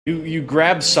You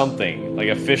grab something, like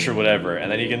a fish or whatever,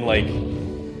 and then you can like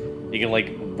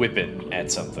whip it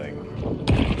at something.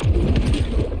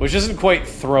 Which isn't quite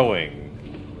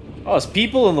throwing. Oh, it's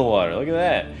people in the water, look at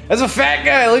that. That's a fat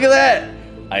guy, look at that!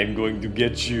 I'm going to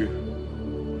get you.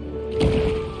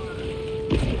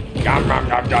 Nom, nom,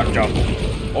 nom, nom, nom.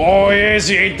 Oh yes,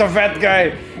 he ate the fat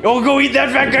guy! Oh, go eat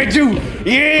that fat guy too!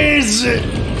 Yes!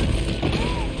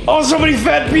 Oh, so many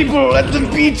fat people at the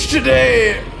beach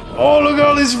today! Oh, look at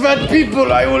all these fat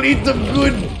people, I will eat them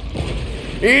good!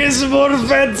 Here's more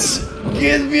fats!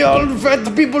 Give me all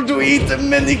fat people to eat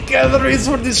many calories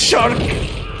for this shark!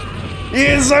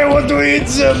 Yes, I want to eat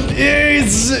them!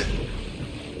 Yes!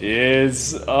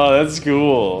 Yes, oh, that's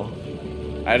cool.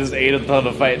 I just ate a ton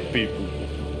of fat people.